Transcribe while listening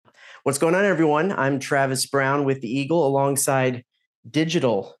What's going on, everyone? I'm Travis Brown with the Eagle alongside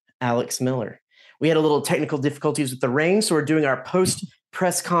digital Alex Miller. We had a little technical difficulties with the rain, so we're doing our post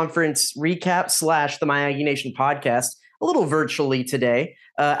press conference recap / the My Aggie Nation podcast a little virtually today.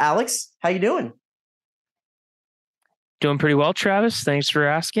 Alex, how you doing? Doing pretty well, Travis. Thanks for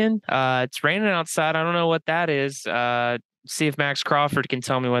asking. It's raining outside. I don't know what that is. See if Max Crawford can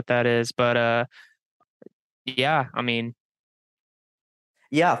tell me what that is. But yeah, I mean,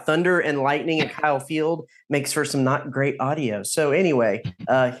 Yeah, thunder and lightning at Kyle Field makes for some not great audio. So anyway,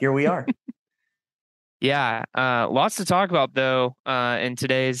 here we are. yeah, lots to talk about though in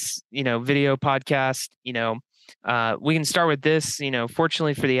today's video podcast. We can start with this.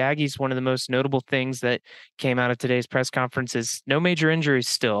 Fortunately for the Aggies, one of the most notable things that came out of today's press conference is no major injuries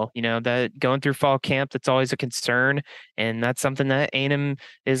still. That going through fall camp, that's always a concern, and that's something that A&M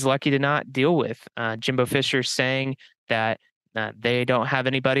is lucky to not deal with. Jimbo Fisher saying that they don't have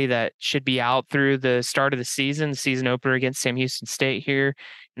anybody that should be out through the start of the season opener against Sam Houston State here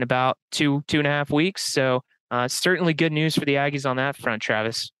in about two and a half weeks. So certainly good news for the Aggies on that front,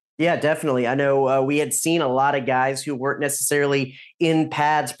 Travis. Yeah, definitely. I know we had seen a lot of guys who weren't necessarily in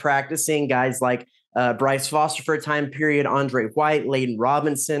pads practicing, guys like Bryce Foster for a time period, Andre White, Layden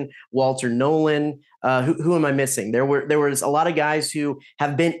Robinson, Walter Nolan. Who am I missing? There was a lot of guys who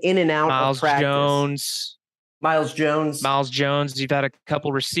have been in and out of practice. Miles Jones. You've had a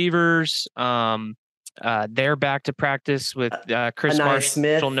couple receivers. They're back to practice with Chris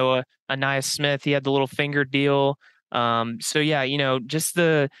Marshall, Ainias Smith. He had the little finger deal. So yeah, just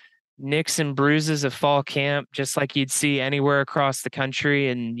the nicks and bruises of fall camp, just like you'd see anywhere across the country.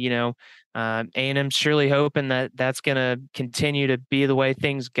 And, A&M's surely hoping that that's going to continue to be the way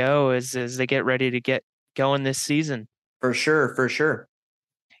things go as they get ready to get going this season. For sure.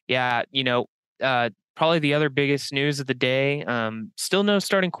 Yeah. Probably the other biggest news of the day, still no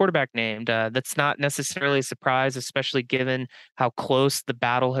starting quarterback named. That's not necessarily a surprise, especially given how close the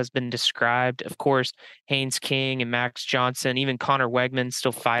battle has been described. Of course, Haynes King and Max Johnson, even Connor Wegman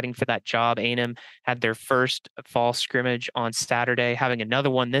still fighting for that job. A&M had their first fall scrimmage on Saturday, having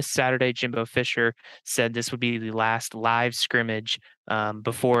another one this Saturday. Jimbo Fisher said this would be the last live scrimmage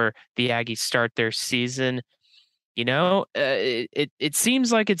before the Aggies start their season. It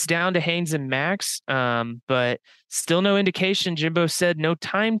seems like it's down to Haynes and Max, but still no indication. Jimbo said no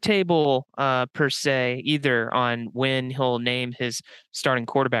timetable per se either on when he'll name his starting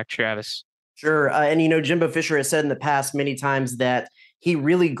quarterback, Travis. Sure. And, Jimbo Fisher has said in the past many times that he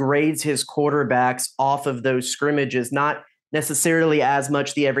really grades his quarterbacks off of those scrimmages, not necessarily as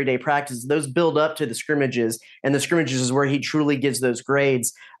much the everyday practices. Those build up to the scrimmages, and the scrimmages is where he truly gives those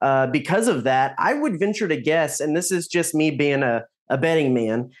grades. Because of that, I would venture to guess, and this is just me being a betting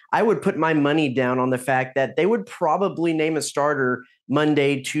man, I would put my money down on the fact that they would probably name a starter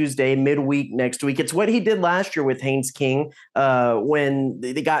Monday, Tuesday, midweek next week. It's what he did last year with Haynes King when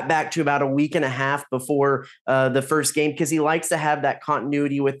they got back to about a week and a half before the first game, because he likes to have that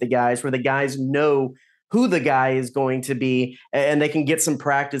continuity with the guys where the guys know who the guy is going to be, and they can get some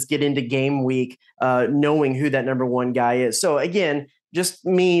practice, get into game week, knowing who that number one guy is. So again, just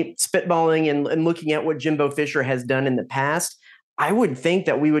me spitballing and looking at what Jimbo Fisher has done in the past, I would think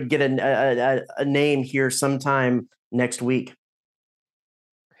that we would get a name here sometime next week.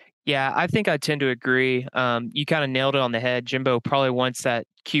 Yeah, I think I tend to agree. You kind of nailed it on the head. Jimbo probably wants that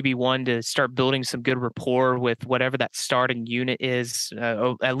QB1 to start building some good rapport with whatever that starting unit is,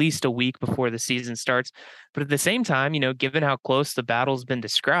 at least a week before the season starts. But at the same time, given how close the battle's been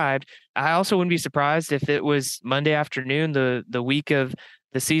described, I also wouldn't be surprised if it was Monday afternoon, the week of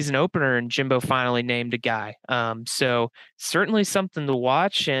the season opener, and Jimbo finally named a guy. So certainly something to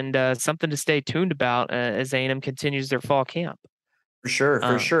watch and something to stay tuned about as A&M continues their fall camp. For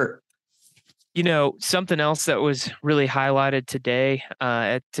sure. Something else that was really highlighted today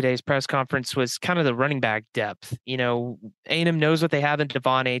at today's press conference was kind of the running back depth. A&M knows what they have in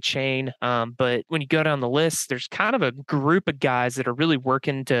Devon Achane, but when you go down the list, there's kind of a group of guys that are really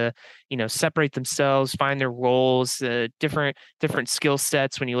working to, separate themselves, find their roles, different skill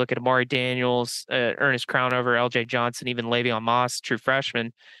sets. When you look at Amari Daniels, Ernest Crownover, LJ Johnson, even Le'Veon Moss, true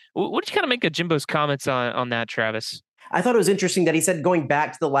freshman. What did you kind of make of Jimbo's comments on that, Travis? I thought it was interesting that he said going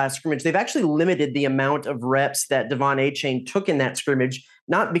back to the last scrimmage, they've actually limited the amount of reps that Devon Achane took in that scrimmage,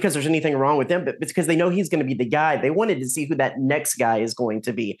 not because there's anything wrong with him, but it's because they know he's going to be the guy. They wanted to see who that next guy is going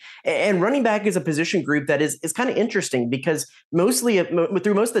to be. And running back is a position group that is kind of interesting because through most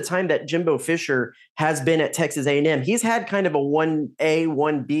of the time that Jimbo Fisher has been at Texas A&M, he's had kind of a 1A,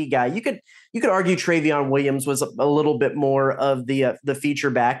 1B guy. You could argue Travion Williams was a little bit more of the feature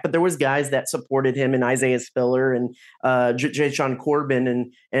back, but there was guys that supported him in Isaiah Spiller and Jay-Sean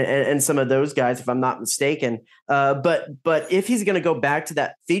Corbin and some of those guys, if I'm not mistaken. But if he's going to go back to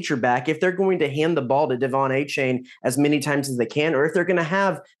that feature back, if they're going to hand the ball to Devon Achane as many times as they can, or if they're going to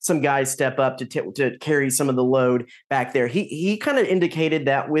have some guys step up to carry some of the load back there, he kind of indicated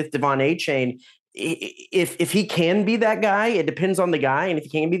that with Devon Achane. If he can be that guy, it depends on the guy. And if he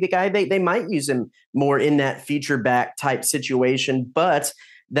can be the guy, they might use him more in that feature back type situation, but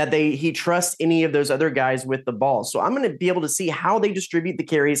that he trusts any of those other guys with the ball. So I'm going to be able to see how they distribute the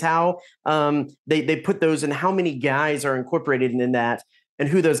carries, how they put those and how many guys are incorporated in that and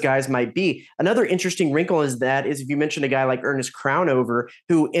who those guys might be. Another interesting wrinkle is if you mentioned a guy like Ernest Crownover,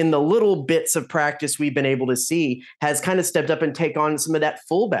 who in the little bits of practice we've been able to see has kind of stepped up and take on some of that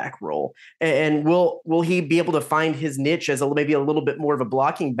fullback role. And will he be able to find his niche as maybe a little bit more of a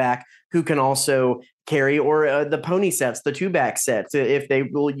blocking back who can also carry, or the pony sets, the 2-back sets, if they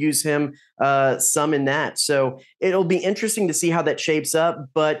will use him some in that. So it'll be interesting to see how that shapes up.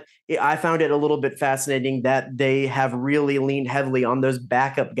 But I found it a little bit fascinating that they have really leaned heavily on those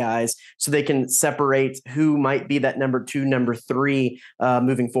backup guys so they can separate who might be that number 2, number 3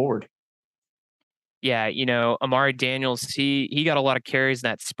 moving forward. Yeah, Amari Daniels, he got a lot of carries in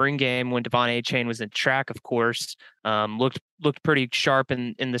that spring game when Devon Achane was in track, of course. Looked pretty sharp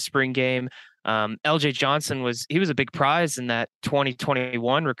in the spring game. LJ Johnson was a big prize in that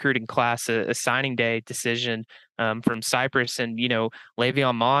 2021 recruiting class, a signing day decision from Cypress. And,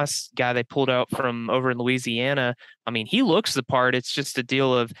 Le'Veon Moss, guy they pulled out from over in Louisiana. I mean, he looks the part. It's just a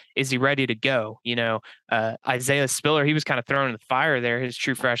deal of, is he ready to go? Isaiah Spiller, he was kind of thrown in the fire there his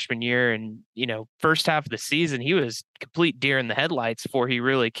true freshman year. And, first half of the season, he was complete deer in the headlights before he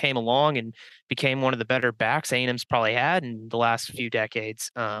really came along and became one of the better backs A&M's probably had in the last few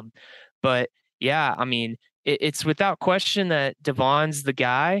decades. But yeah, I mean, it's without question that Devon's the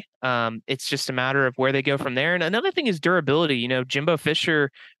guy. It's just a matter of where they go from there. And another thing is durability. Jimbo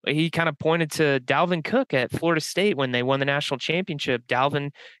Fisher, he kind of pointed to Dalvin Cook at Florida State when they won the national championship. Dalvin,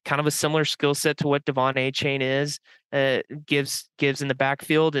 kind of a similar skill set to what Devon Achane is, gives in the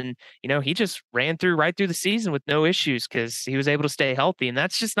backfield. And, he just ran right through the season with no issues because he was able to stay healthy. And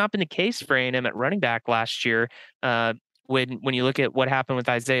that's just not been the case for A&M at running back last year. When you look at what happened with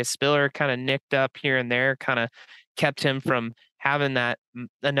Isaiah Spiller, kind of nicked up here and there, kind of kept him from having that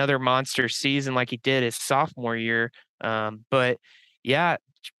another monster season like he did his sophomore year. But yeah,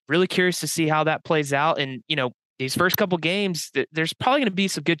 really curious to see how that plays out. And, these first couple games, there's probably going to be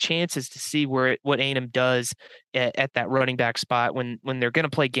some good chances to see what A&M does at that running back spot when they're going to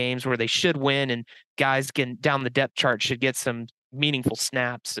play games where they should win and guys down the depth chart should get some meaningful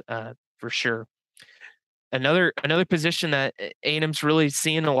snaps for sure. Another position that A&M's really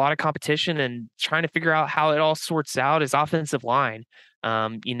seeing a lot of competition and trying to figure out how it all sorts out is offensive line.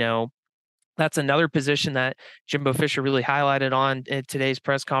 That's another position that Jimbo Fisher really highlighted on at today's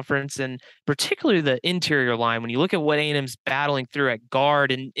press conference, and particularly the interior line. When you look at what A&M's battling through at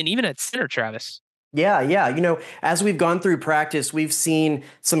guard and even at center, Travis. Yeah. As we've gone through practice, we've seen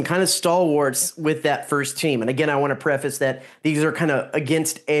some kind of stalwarts with that first team. And again, I want to preface that these are kind of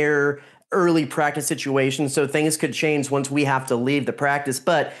against air early practice situations, so things could change once we have to leave the practice.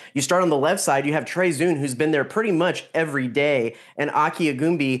 But you start on the left side, you have Trey Zune, who's been there pretty much every day, and Aki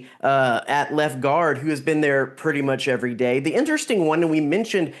Agumbi at left guard, who has been there pretty much every day. The interesting one, and we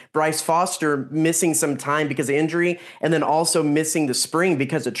mentioned Bryce Foster missing some time because of injury, and then also missing the spring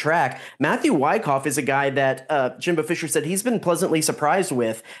because of track. Matthew Wyckoff is a guy that Jimbo Fisher said he's been pleasantly surprised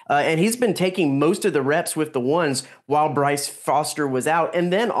with, and he's been taking most of the reps with the ones while Bryce Foster was out,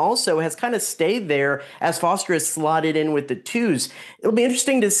 and then also has kind of stayed there as Foster is slotted in with the 2s. It'll be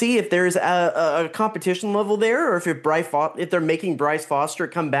interesting to see if there's a competition level there, or if they're making Bryce Foster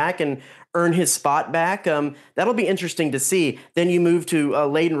come back and earn his spot back. That'll be interesting to see. Then you move to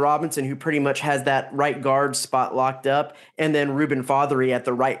Layden Robinson, who pretty much has that right guard spot locked up, and then Ruben Fothery at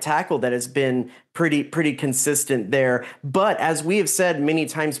the right tackle that has been pretty consistent there. But as we have said many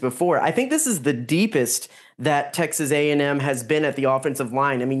times before, I think this is the deepest that Texas A&M has been at the offensive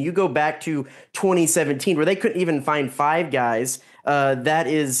line. I mean, you go back to 2017 where they couldn't even find 5 guys. That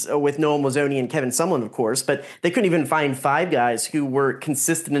is with Noah Mazzoni and Kevin Sumlin, of course, but they couldn't even find 5 guys who were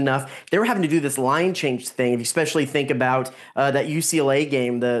consistent enough. They were having to do this line change thing. If you especially think about that UCLA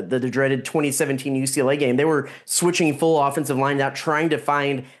game, the dreaded 2017 UCLA game, they were switching full offensive line out, trying to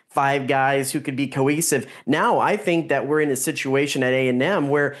find 5 guys who could be cohesive. Now I think that we're in a situation at A&M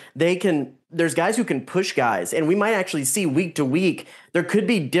where they can there's guys who can push guys, and we might actually see week to week there could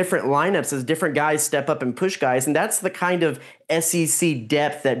be different lineups as different guys step up and push guys, and that's the kind of SEC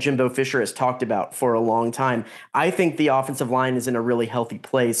depth that Jimbo Fisher has talked about for a long time. I think the offensive line is in a really healthy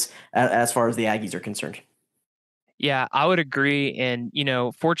place as far as the Aggies are concerned. Yeah, I would agree. And,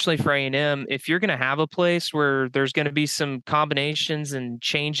 fortunately for A&M, if you're going to have a place where there's going to be some combinations and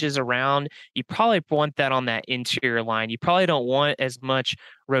changes around, you probably want that on that interior line. You probably don't want as much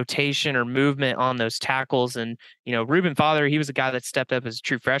rotation or movement on those tackles. And, Reuben Father, he was a guy that stepped up as a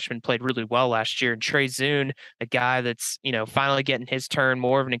true freshman, played really well last year. And Trey Zune, a guy that's, finally getting his turn,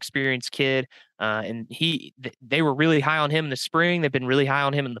 more of an experienced kid. And they were really high on him in the spring. They've been really high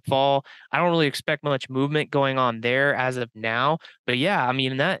on him in the fall. I don't really expect much movement going on there as of now. But yeah, I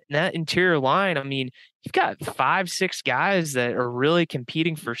mean, that interior line, I mean, you've got 5, 6 guys that are really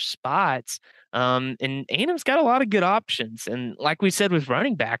competing for spots. And A&M's got a lot of good options. And like we said with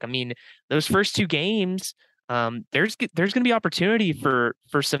running back, I mean, those first 2 games, there's going to be opportunity for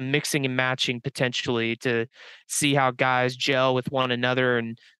some mixing and matching potentially to see how guys gel with one another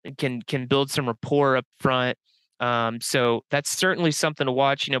and can build some rapport up front. So that's certainly something to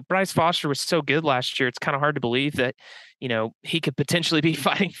watch. Bryce Foster was so good last year. It's kind of hard to believe that, he could potentially be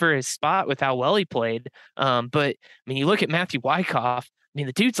fighting for his spot with how well he played. But I mean, you look at Matthew Wyckoff, I mean,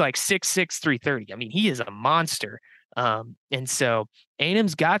 the dude's like 6'6", 330. I mean, he is a monster. And so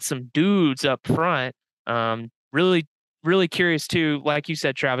A&M's got some dudes up front. Really, really curious too, like you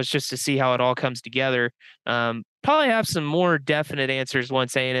said, Travis, just to see how it all comes together. Probably have some more definite answers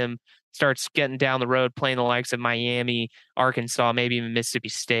once A&M starts getting down the road, playing the likes of Miami, Arkansas, maybe even Mississippi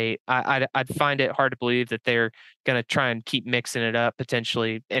State. I'd find it hard to believe that they're going to try and keep mixing it up,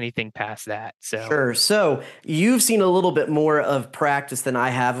 potentially anything past that. So Sure. So you've seen a little bit more of practice than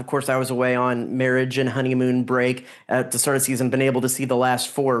I have. Of course, I was away on marriage and honeymoon break at the start of the season, been able to see the last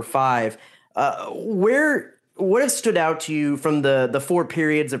 4 or 5. What has stood out to you from the 4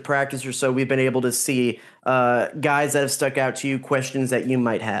 periods of practice or so we've been able to see, guys that have stuck out to you, questions that you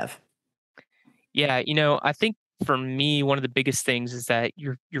might have? yeah, I think for me, one of the biggest things is that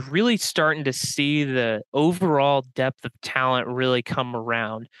you're really starting to see the overall depth of talent really come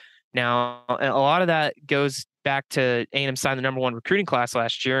around. Now, a lot of that goes back to A&M signed the #1 recruiting class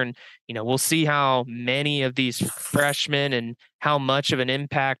last year, and we'll see how many of these freshmen and how much of an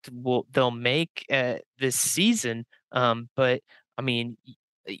impact they'll make this season. But I mean,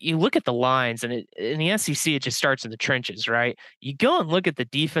 you look at the lines, and in the SEC, it just starts in the trenches, right? You go and look at the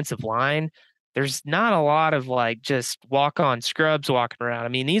defensive line, there's not a lot of like just walk on scrubs walking around. I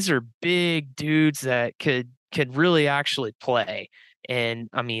mean, these are big dudes that could really actually play. And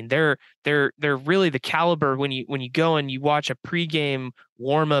I mean, they're really the caliber when you go and you watch a pregame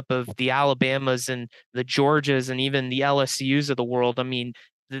warm up of the Alabamas and the Georgias and even the LSUs of the world. I mean,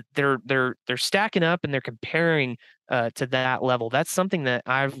 they're stacking up and they're comparing to that level. That's something that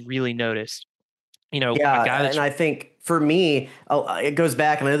I've really noticed. A guy Yeah, and that's I think for me, it goes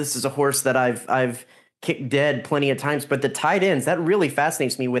back, and I know this is a horse that I've kicked dead plenty of times, but the tight ends, that really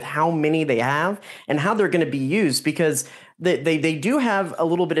fascinates me with how many they have and how they're going to be used, because they do have a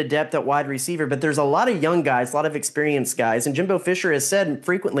little bit of depth at wide receiver, but there's a lot of young guys, a lot of experienced guys, and Jimbo Fisher has said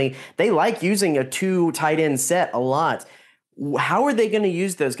frequently they like using a 2 tight end set a lot. How are they going to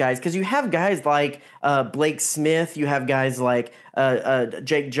use those guys? Because you have guys like Blake Smith, you have guys like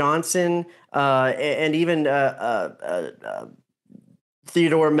Jake Johnson, and even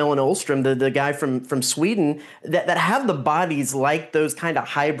Theodore Millen Olstrom, the guy from Sweden, that have the bodies like those kind of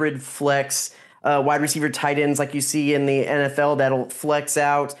hybrid flex wide receiver tight ends like you see in the NFL that'll flex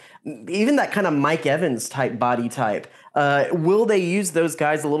out, even that kind of Mike Evans type body type. Will they use those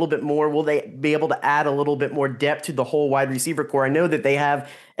guys a little bit more? Will they be able to add a little bit more depth to the whole wide receiver core? I know that they have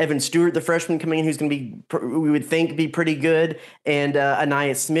Evan Stewart, the freshman, coming in, who's going to be, we would think, be pretty good, and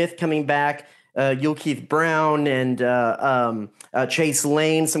Anaya Smith coming back. Yul Keith Brown and Chase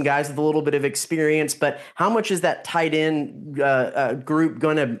Lane, some guys with a little bit of experience. But how much is that tight end group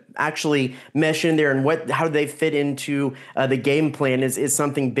going to actually mesh in there, and how do they fit into the game plan is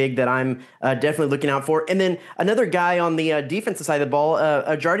something big that I'm definitely looking out for. And then another guy on the defensive side of the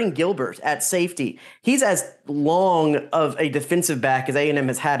ball, Jardine Gilbert at safety. He's as long of a defensive back as A&M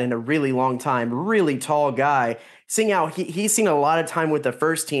has had in a really long time. Really tall guy. Seeing how he's seen a lot of time with the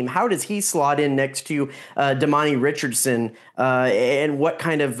first team, how does he slot in next to Damani Richardson, and what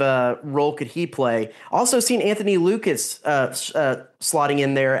kind of role could he play? Also seen Anthony Lucas slotting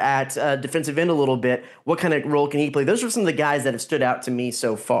in there at defensive end a little bit. What kind of role can he play? Those are some of the guys that have stood out to me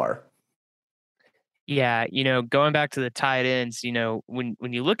so far. Yeah, going back to the tight ends, when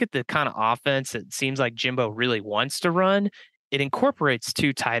you look at the kind of offense it seems like Jimbo really wants to run, it incorporates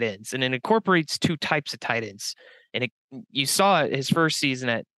two tight ends, and it incorporates two types of tight ends. And you saw it his first season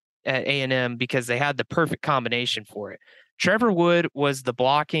at A&M because they had the perfect combination for it. Trevor Wood was the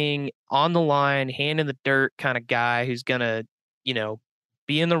blocking on the line, hand in the dirt kind of guy who's going to,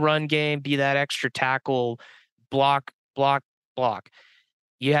 be in the run game, be that extra tackle, block.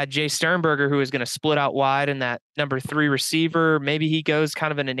 You had Jay Sternberger, who is going to split out wide in that number 3 receiver. Maybe he goes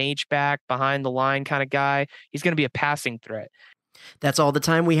kind of in an H-back behind the line kind of guy. He's going to be a passing threat. That's all the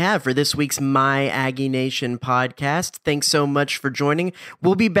time we have for this week's My Aggie Nation podcast. Thanks so much for joining.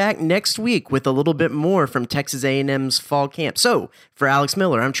 We'll be back next week with a little bit more from Texas A&M's fall camp. So for Alex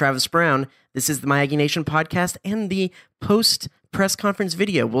Miller, I'm Travis Brown. This is the My Aggie Nation podcast and the post press conference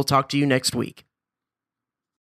video. We'll talk to you next week.